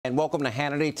And welcome to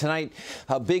Hannity. Tonight,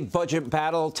 a big budget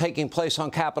battle taking place on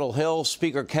Capitol Hill.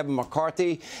 Speaker Kevin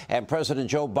McCarthy and President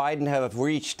Joe Biden have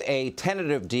reached a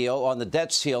tentative deal on the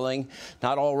debt ceiling.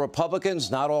 Not all Republicans,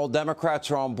 not all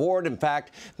Democrats are on board. In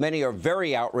fact, many are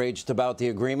very outraged about the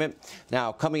agreement.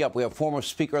 Now, coming up, we have former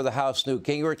Speaker of the House, Newt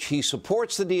Gingrich. He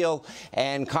supports the deal,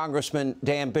 and Congressman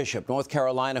Dan Bishop, North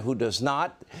Carolina, who does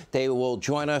not. They will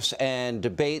join us and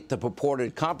debate the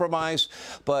purported compromise.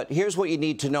 But here's what you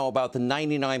need to know about the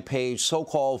 99-page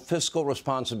so-called Fiscal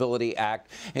Responsibility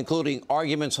Act, including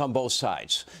arguments on both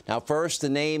sides. Now, first, the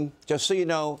name, just so you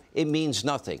know, it means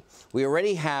nothing. We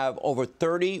already have over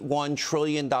 $31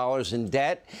 trillion in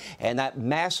debt, and that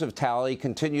massive tally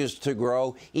continues to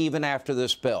grow even after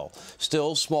this bill.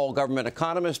 Still, small government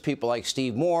economists, people like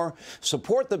Steve Moore,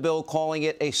 support the bill, calling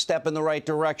it a step in the right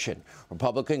direction.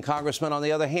 Republican Congressman, on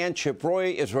the other hand, Chip Roy,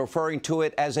 is referring to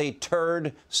it as a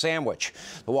turd sandwich.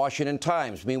 The Washington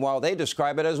Times, meanwhile, they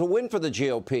describe it as a win for the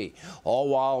GOP, all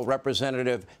while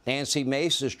Representative Nancy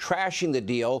Mace is trashing the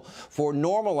deal for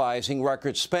normalizing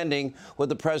record spending with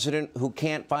the president who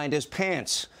can't find his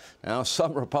pants. Now,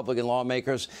 some Republican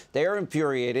lawmakers, they're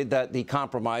infuriated that the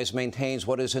compromise maintains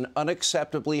what is an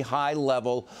unacceptably high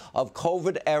level of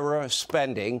COVID-era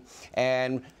spending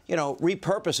and,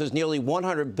 repurposes nearly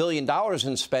 $100 billion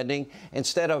in spending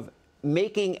instead of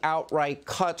making outright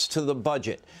cuts to the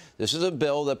budget. This is a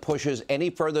bill that pushes any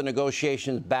further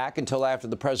negotiations back until after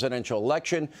the presidential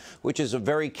election, which is a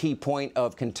very key point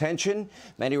of contention.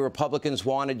 Many Republicans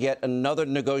wanted yet another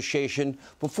negotiation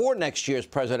before next year's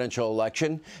presidential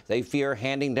election. They fear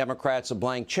handing Democrats a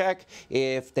blank check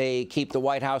if they keep the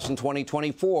White House in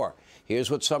 2024. Here's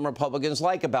what some Republicans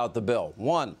like about the bill.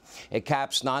 One, it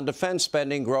caps non-defense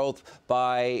spending growth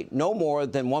by no more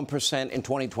than 1% in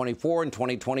 2024 and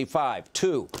 2025.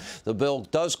 Two, the bill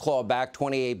does claw back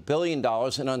 $28 billion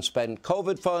in unspent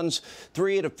COVID funds.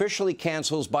 Three, it officially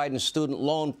cancels Biden's student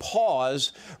loan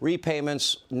pause.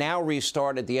 Repayments now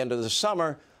restart at the end of the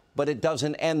summer, but it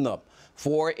doesn't end them.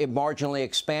 Four, it marginally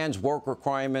expands work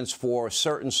requirements for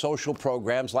certain social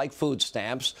programs like food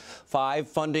stamps. Five,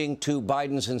 funding to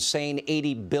Biden's insane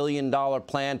 $80 billion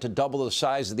plan to double the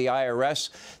size of the IRS.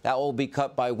 That will be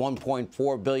cut by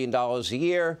 $1.4 billion a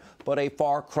year, but a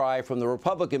far cry from the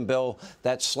Republican bill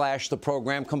that slashed the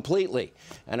program completely.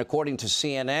 And according to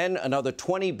CNN, another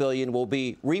 $20 billion will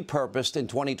be repurposed in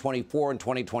 2024 and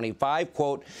 2025.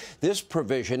 Quote, this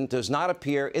provision does not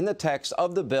appear in the text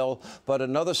of the bill, but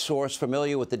another source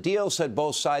familiar with the deal said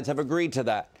both sides have agreed to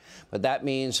that. But that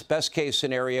means best case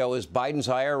scenario is Biden's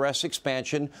IRS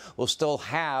expansion will still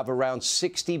have around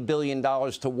 $60 billion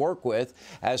to work with.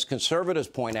 As conservatives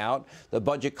point out, the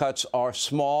budget cuts are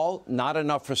small, not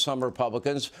enough for some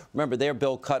Republicans. Remember, their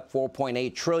bill cut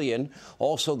 $4.8 trillion.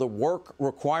 Also, the work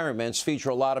requirements feature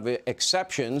a lot of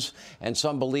exceptions, and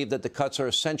some believe that the cuts are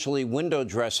essentially window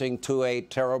dressing to a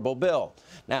terrible bill.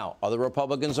 Now, other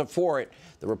Republicans are for it.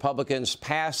 The Republicans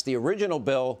passed the original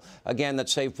bill, again, that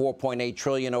saved $4.8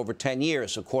 trillion over 10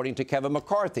 years. According to Kevin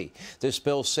McCarthy, this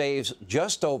bill saves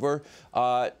just over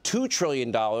 $2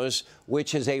 trillion,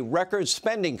 which is a record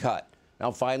spending cut. Now,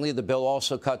 finally, the bill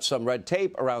also cuts some red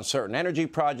tape around certain energy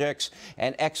projects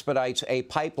and expedites a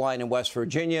pipeline in West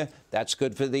Virginia. That's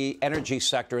good for the energy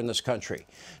sector in this country.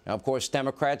 Now, of course,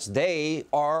 Democrats, they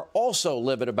are also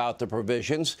livid about the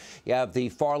provisions. You have the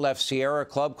far-left Sierra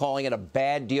Club calling it a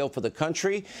bad deal for the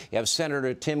country. You have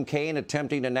Senator Tim Kaine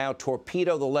attempting to now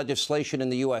torpedo the legislation in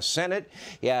the U.S. Senate.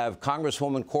 You have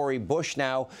Congresswoman Cori Bush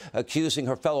now accusing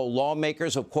her fellow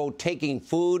lawmakers of, quote, taking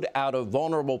food out of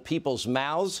vulnerable people's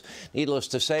mouths. Needless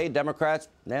to say, Democrats,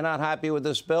 they're not happy with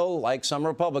this bill, like some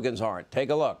Republicans aren't. Take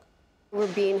a look. We're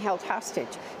being held hostage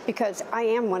because I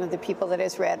am one of the people that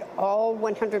has read all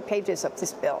 100 pages of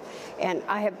this bill, and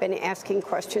I have been asking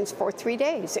questions for 3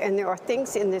 days, and there are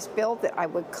things in this bill that I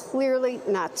would clearly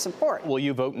not support. Will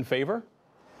you vote in favor?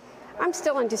 I'm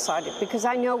still undecided because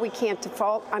I know we can't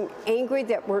default. I'm angry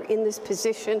that we're in this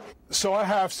position. So I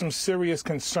have some serious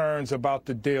concerns about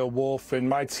the deal, Wolf, and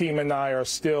my team and I are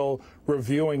still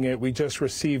reviewing it. We just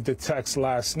received the text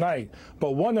last night.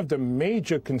 But one of the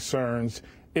major concerns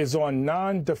is on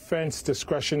non-defense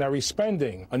discretionary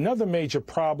spending. Another major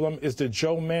problem is the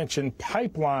Joe Manchin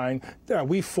pipeline that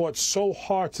we fought so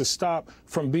hard to stop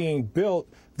from being built.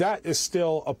 That is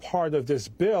still a part of this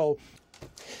bill.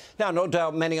 Now, no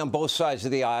doubt many on both sides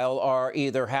of the aisle are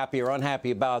either happy or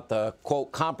unhappy about the,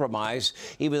 quote, compromise.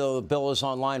 Even though the bill is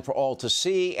online for all to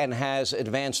see and has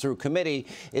advanced through committee,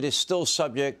 it is still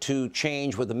subject to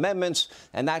change with amendments,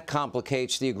 and that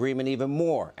complicates the agreement even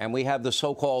more. And we have the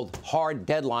so-called hard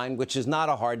deadline, which is not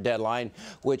a hard deadline,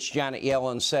 which Janet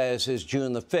Yellen says is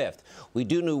June the 5th. We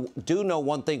do know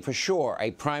one thing for sure.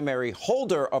 A primary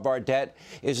holder of our debt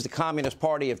is the Communist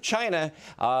Party of China,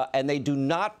 and they do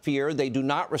not fear, they do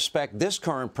not respect this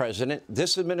current president,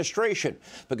 this administration,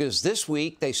 because this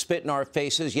week they spit in our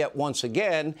faces yet once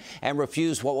again and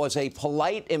refused what was a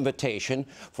polite invitation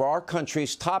for our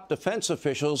country's top defense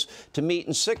officials to meet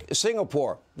in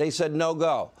Singapore. They said no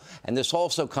go. And this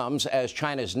also comes as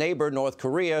China's neighbor, North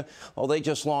Korea, well, they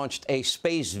just launched a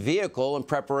space vehicle in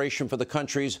preparation for the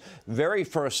country's very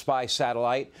first spy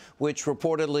satellite, which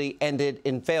reportedly ended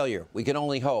in failure. We can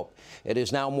only hope. It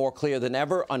is now more clear than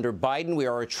ever. Under Biden, we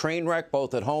are a train wreck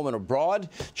both at home and abroad.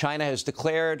 China has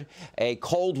declared a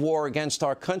Cold War against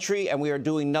our country, and we are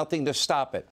doing nothing to stop it.